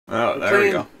Oh, there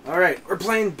we go. Alright, we're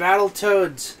playing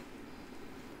Battletoads.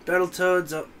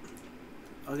 Battletoads. Oh,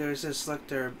 okay, it says select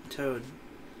our toad.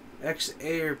 X,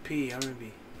 A, or P. I'm gonna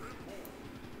be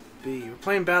B. We're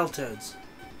playing Battletoads.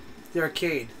 The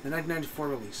arcade, the 1994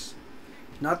 release.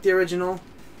 Not the original,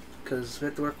 because we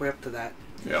have to work way up to that.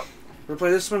 Yep. We're gonna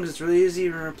play this one because it's really easy.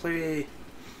 We're gonna play.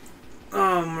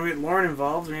 We're gonna get Lauren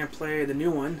involved. We're gonna play the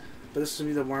new one, but this will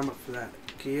be the warm up for that.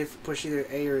 Okay, you have to push either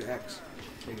A or X.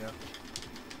 There you go.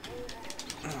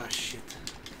 Oh shit.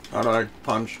 How do I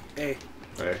punch? A.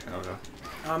 A, okay.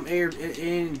 A or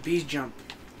A and B's jump.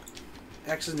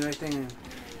 X isn't do anything. And...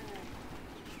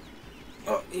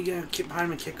 oh, you're gonna get behind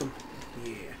him and kick him.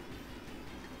 Yeah.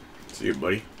 See you,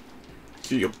 buddy.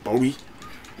 See you, Bodie.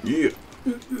 Yeah.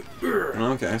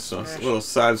 Okay, so it's a little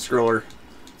side scroller.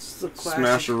 It's the classic,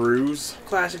 Smasheroos.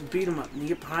 classic beat 'em up. And you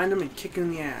get behind him and kick him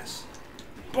in the ass.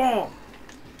 Boom!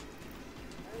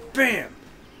 Bam!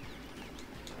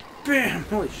 Bam!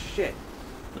 Holy shit.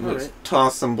 And just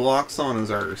toss some blocks on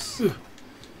his arse.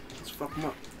 Let's fuck him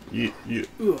up. Yeah, yeah.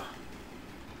 I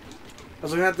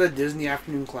was looking at the Disney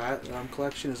Afternoon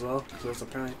collection as well, because that's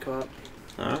apparently co-op.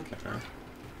 Okay.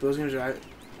 Those games are...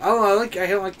 I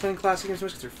don't like playing classic games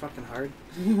because they're fucking hard.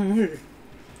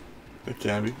 It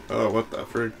can be. Oh, what the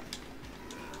frig?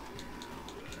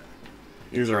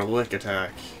 Use our lick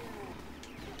attack.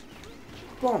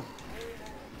 Boom.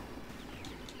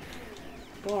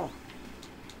 Boom.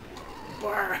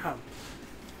 Bam.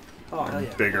 Oh, hell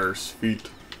yeah. Big arse feet.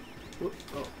 Oh.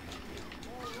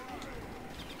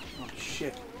 Oh,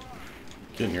 shit.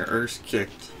 Getting your arse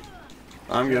kicked.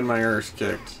 I'm getting my arse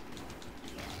kicked.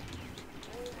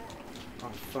 Oh,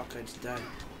 fuck, I just died.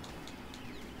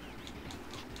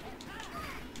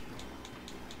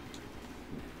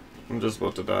 I'm just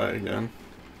about to die again.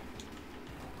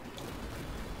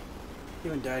 You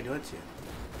haven't died once yet.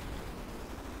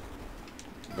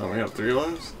 Don't we have 3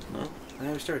 lives? No? I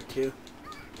never started 2.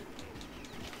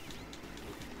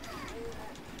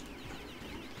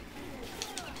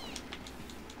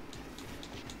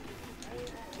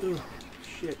 Ooh,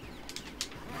 shit.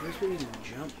 Where's where you can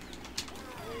jump?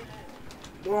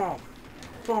 Boom!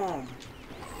 Boom!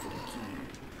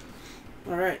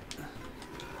 Alright.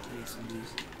 I need some of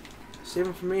these. Save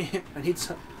them for me. I need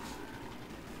some.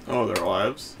 Oh, they're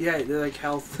lives? Yeah, they're like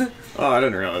health. Oh, I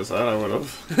didn't realize that. I would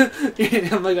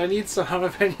have. I'm like, I need some. How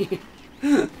much I need?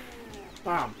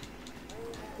 Bomb.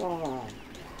 Boom.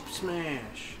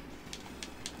 Smash.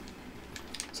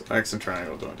 So X and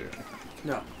triangle don't do anything.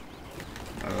 No.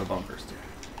 The bumpers do.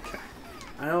 Okay.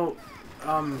 I know,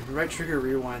 right trigger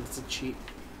rewind, it's a cheat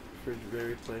for the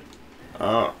replay.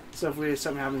 Oh. So if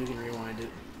something happens, you can rewind it.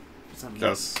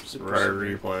 Just right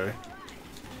replay.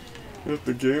 If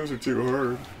the games are too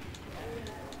hard.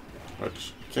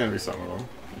 Which can be some of them,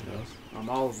 I guess.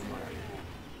 All of them are.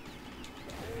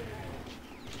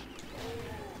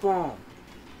 Boom.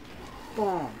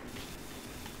 Boom.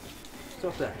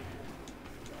 Stop that.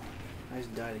 I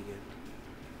just died again.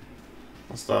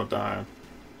 I'll stop dying.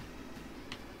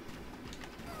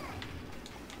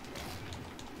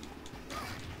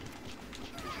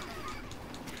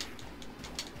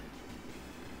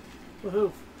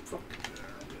 Woohoo! Fuck.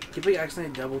 If you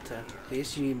accidentally double tap, I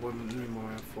guess you need more.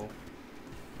 I'm full.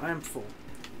 I am full.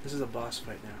 This is a boss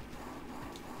fight now.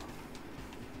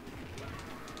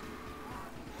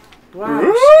 Wow,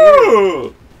 I'm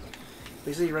scared.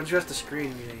 Basically, he runs across the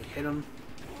screen and you hit him,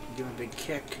 you give him a big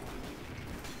kick.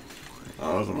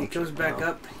 Oh, and he comes back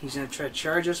up. He's gonna try to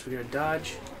charge us. We're gonna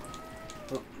dodge.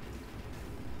 Oh.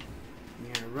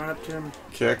 You're gonna run up to him.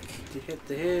 Kick. To hit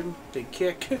him. Big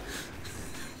kick.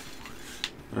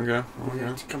 Okay.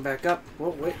 To come back up. Whoa,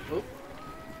 wait. Oh.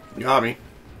 You got me.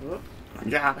 Oh.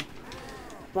 You got me.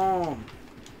 Boom.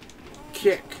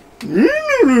 Kick.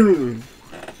 Oh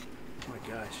my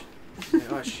gosh.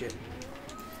 Oh shit.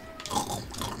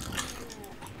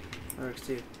 That works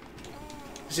too.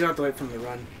 So you don't have to wait for him to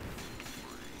run.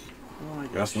 Oh my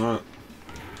gosh. Guess not.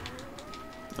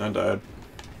 I died.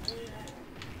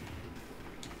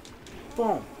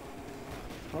 Boom.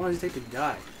 How long does it take to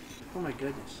die? Oh my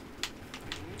goodness.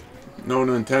 No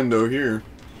Nintendo here.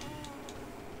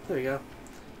 There you go.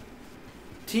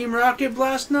 Team Rocket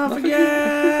blasting off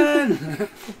again!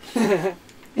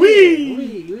 Wee!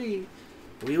 Wee! Wee!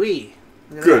 Wee! Wee!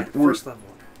 Look at Good that. First level.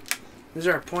 These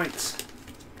are our points.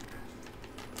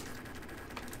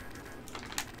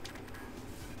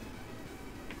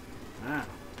 Wow.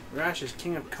 Rash is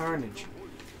king of carnage.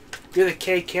 You're the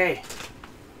KK.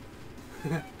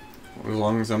 As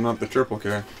long as I'm not the triple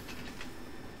K.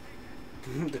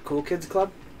 The Cool Kids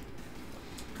Club?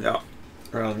 Yeah.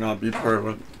 I'd rather not be part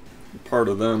of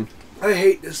them. I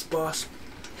hate this boss.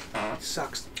 It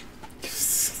sucks.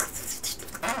 It's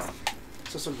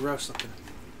also gross looking.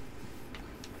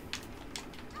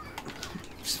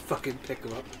 Just fucking pick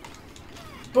them up.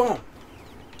 Boom!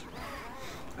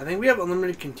 I think we have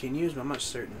unlimited continues, but I'm not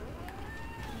certain.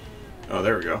 Oh,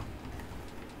 there we go.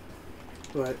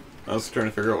 But I was trying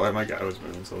to figure out why my guy was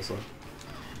moving so slow.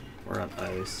 We're on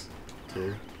ice,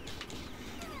 too.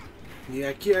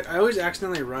 yeah, I always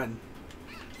accidentally run.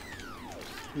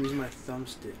 I'm using my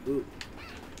thumbstick. Ooh.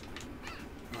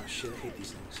 Oh shit, I hate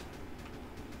these things.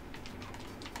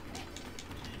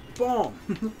 Boom!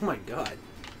 Oh my god.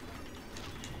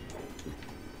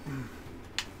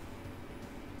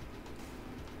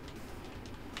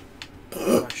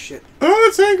 Oh shit. Oh,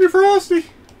 it's Angry Frosty!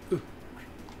 Ooh.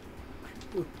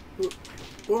 Ooh. Ooh.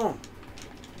 Boom!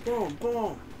 Boom!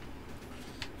 Boom!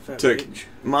 Fat Take bitch.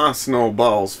 my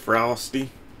snowballs,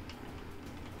 Frosty.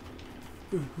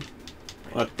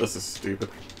 What? This is stupid.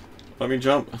 Let me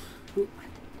jump. Ooh.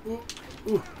 Ooh.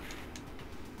 Ooh.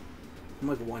 I'm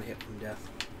like one hit from death.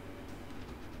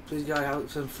 Please God,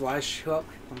 have some flies show up.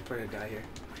 I'm probably gonna die here.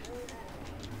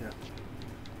 Yeah.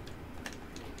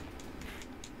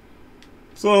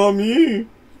 So me. Oh.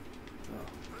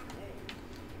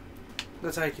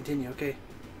 That's how I continue, okay?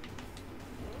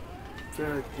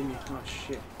 Fairly continue. Oh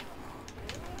shit.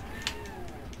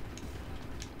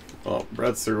 Oh,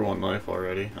 Brett's through one life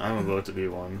already. I'm about to be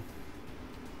one.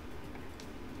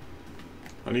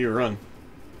 How do you run?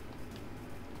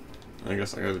 I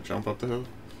guess I gotta jump up the hill.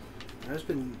 I've just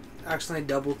been accidentally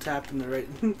double tapping the right,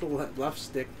 the left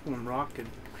stick when I'm rocking,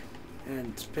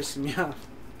 and it's pissing me off.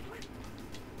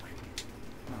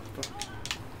 Oh fuck.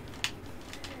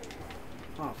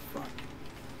 Oh fuck.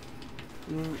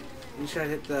 You just gotta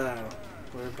hit the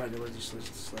whatever button it was you supposed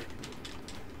to select.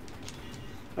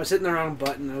 I was hitting the wrong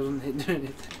button. I wasn't hitting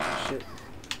anything. Shit.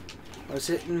 I was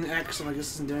hitting X. I'm like,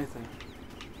 this doesn't do anything.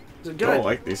 Is it I good? don't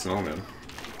like these snowmen.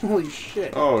 Holy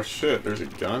shit. Oh shit, there's a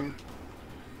gun?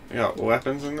 You got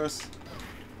weapons in this?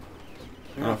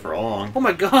 Not for long. Oh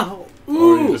my god.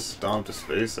 Ooh. Oh, you just stomped his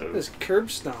face out. Just curb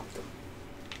stomped him.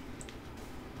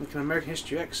 Like an American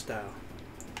History X style.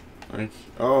 Like,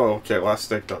 oh, okay, left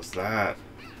stick does that.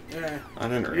 Yeah. I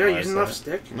didn't realize You're using that. left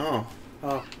stick? No.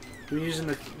 Oh. You're using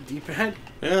the D-pad?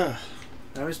 Yeah.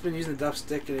 I've just been using the left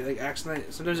stick and it like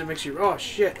accidentally, sometimes it makes you, oh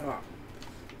shit, oh.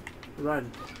 Run.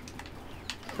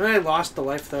 I lost the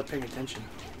life without paying attention.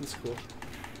 That's cool.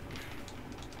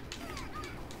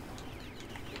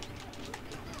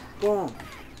 Boom.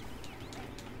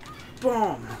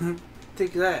 Boom.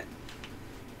 Take that.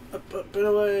 Up, up, and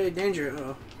away. Danger. Uh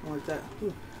oh. I don't like that.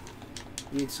 Ooh.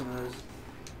 Need some of those.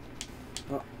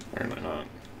 Oh. Apparently not.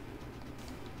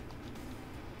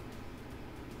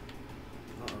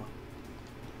 Uh oh.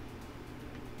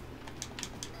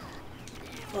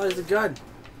 Oh, there's a gun.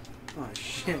 Oh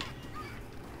shit.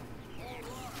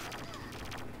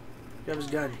 Grab his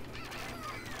gun.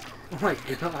 Oh my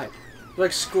god. They're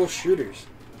like school shooters.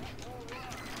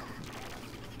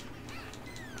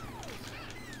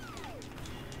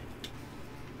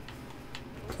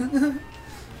 Fucking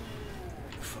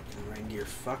reindeer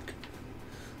fuck.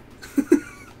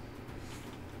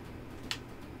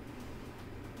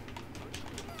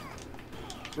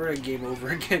 We're at game over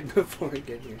again before I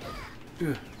get here.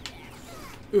 Ugh.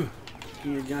 Ugh. Give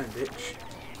me your gun, bitch.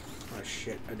 Oh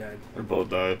shit, I died. They both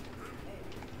died.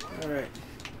 Alright.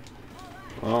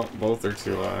 Well, both are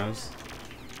 2 lives.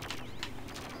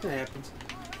 It happens.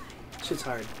 Shit's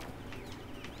hard.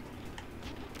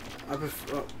 I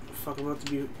prefer. Oh, fuck, I'm about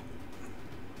to be.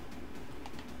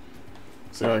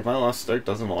 See, like, my left stick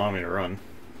doesn't allow me to run.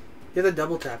 You have to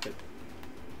double tap it.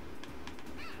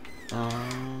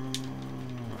 Oh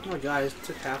my god, I just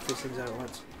took half these things out at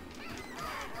once.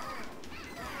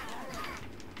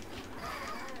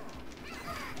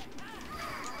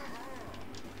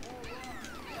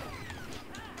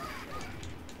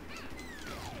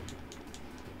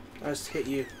 I just hit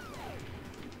you.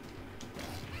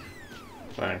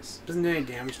 Thanks. Doesn't do any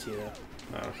damage to you though.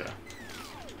 Oh, okay.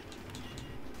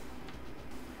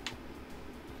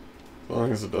 As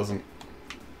long as it doesn't.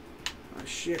 Oh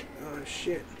shit, oh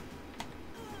shit.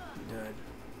 I'm dead.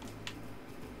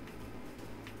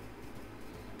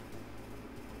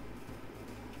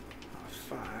 Oh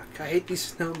fuck, I hate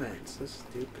these snowmen, it's so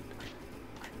stupid.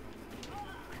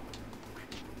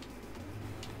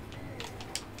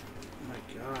 Oh my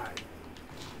god.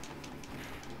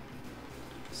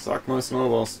 Suck my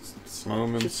snowballs,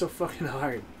 snowmen. It's so fucking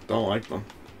hard. Don't like them.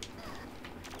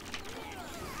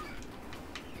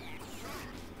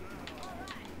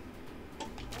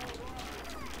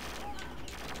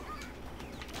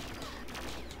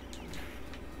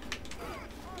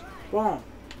 Boom.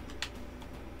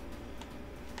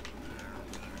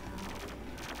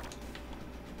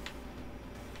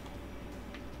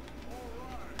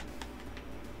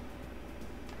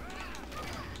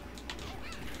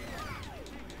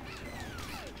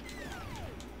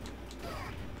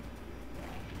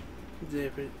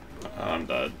 I'm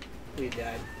dead. We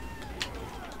died.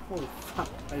 Holy fuck!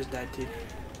 I just died too.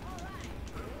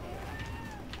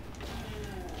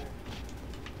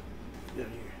 Get out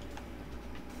of here.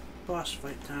 Boss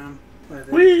fight time.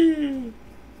 Whee!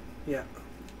 Yeah.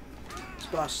 This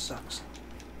boss sucks.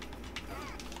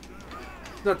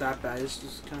 It's not that bad. It's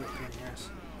just kind of a pain in the ass.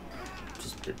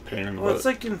 Just a pain in the Well, butt. it's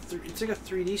like it's like a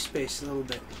 3D space a little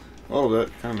bit. A little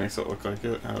bit. Kind of makes it look like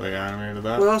it. How they animated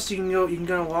that. What else you can go? You can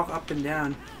kind of walk up and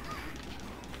down.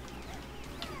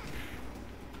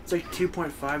 It's like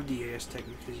 2.5D, I guess,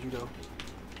 technically. You can go.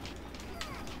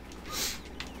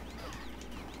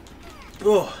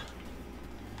 Oh.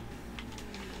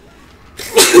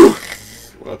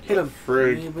 What Hit the him.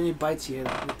 frig? When he bites you,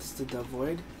 it's the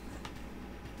void.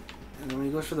 And then when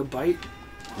he goes for the bite,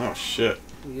 Oh shit.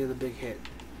 you get the big hit.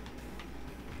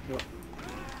 Go.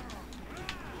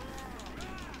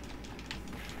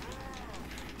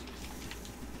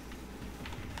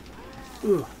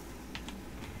 Ooh.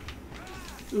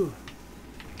 Ooh.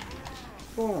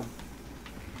 Boom.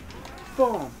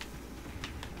 Boom.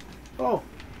 Oh.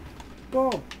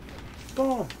 Boom.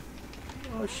 Boom.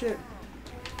 Oh shit.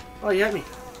 Oh, you hit me.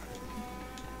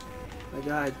 I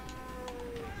died.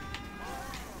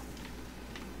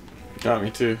 Got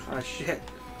me too. Oh shit.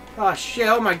 Oh shit,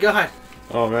 oh my god.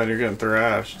 Oh man, you're getting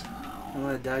thrashed. I'm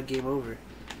gonna die, game over.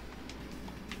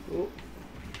 Oh.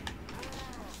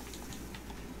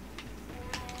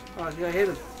 Oh, I hit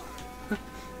him.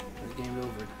 That's game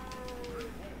over.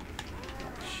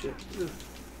 Oh shit. Ugh.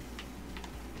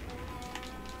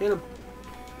 Hit him.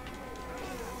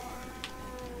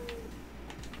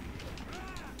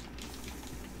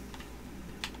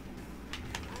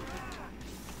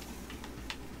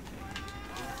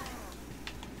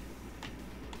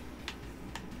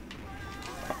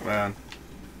 Oh man.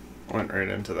 Went right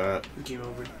into that. Game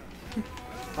over.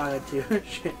 Oh, that too.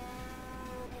 Shit.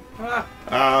 Ah!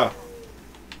 Ah!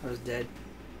 I was dead.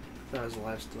 I thought I was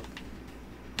alive still.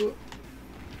 Ooh.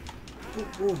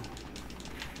 Ooh, ooh.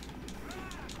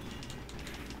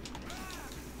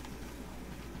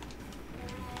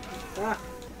 Ah!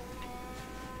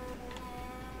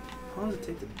 How long does it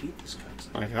take to beat this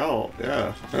cunt? Like hell,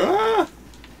 yeah. Ah!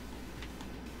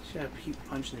 Just gotta keep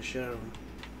punching the shit out of him.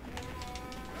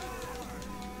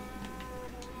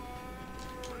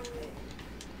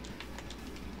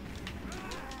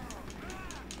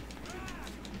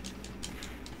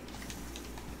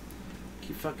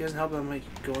 Fuck, it doesn't help that I'm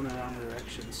like going the wrong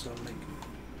direction, so I'm like.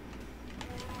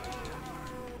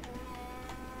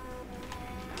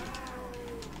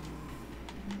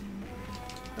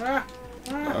 Ah!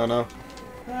 Ah! Oh no.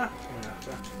 Ah!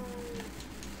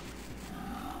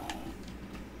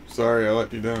 Sorry, I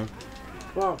let you down.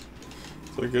 Wow.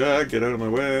 It's like, yeah, get out of my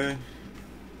way.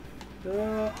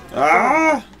 Ah!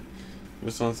 Ah!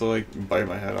 Just wants to like bite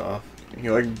my head off.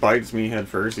 He like bites me head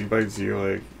first, he bites you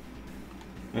like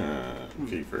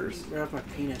feet first. Right off my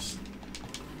penis.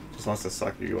 Just wants to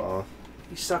suck you off.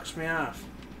 He sucks me off.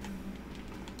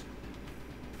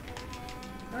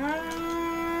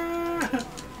 Ah!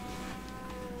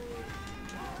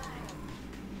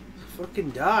 Fucking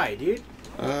die, dude.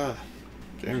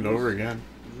 Game's over again.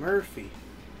 Murphy.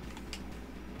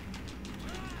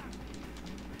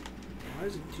 Why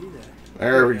does it do that?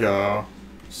 There we go.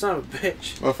 Son of a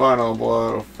bitch. The final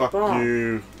blow. Fuck Boom.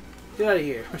 you. Get out of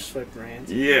here. We're swiping our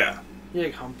hands. Yeah. You're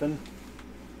like humping.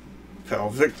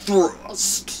 Pelvic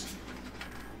thrust.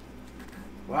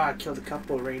 Wow, I killed a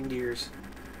couple of reindeers.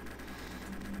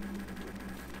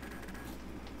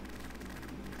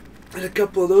 And a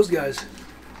couple of those guys.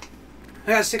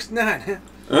 I got 69.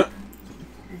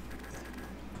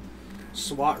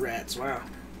 SWAT rats, wow.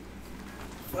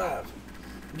 5.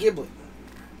 Giblet.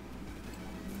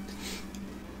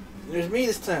 There's me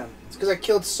this time. It's because I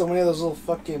killed so many of those little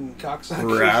fucking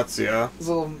cocksuckers. Rats, yeah. Those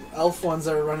little elf ones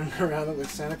that are running around like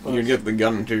Santa Claus. You get the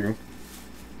gun too.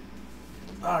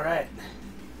 Alright.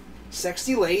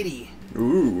 Sexy lady.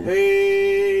 Ooh.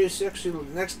 Hey, sexy.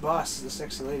 Next boss is the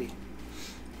sexy lady.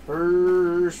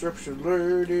 Her sexy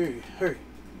lady. Hurry.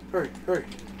 Hurry. Hurry.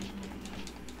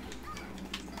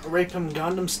 Rape him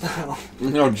Gundam style.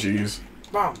 Oh jeez.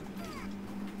 Bomb.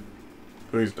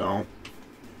 Please don't.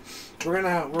 We're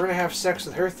gonna have sex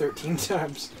with her 13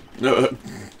 times. No.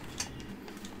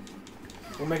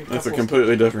 We'll make That's a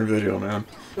completely different video, man.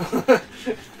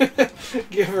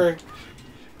 give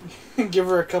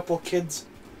her a couple kids,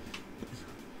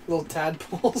 little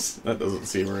tadpoles. That doesn't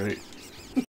seem right.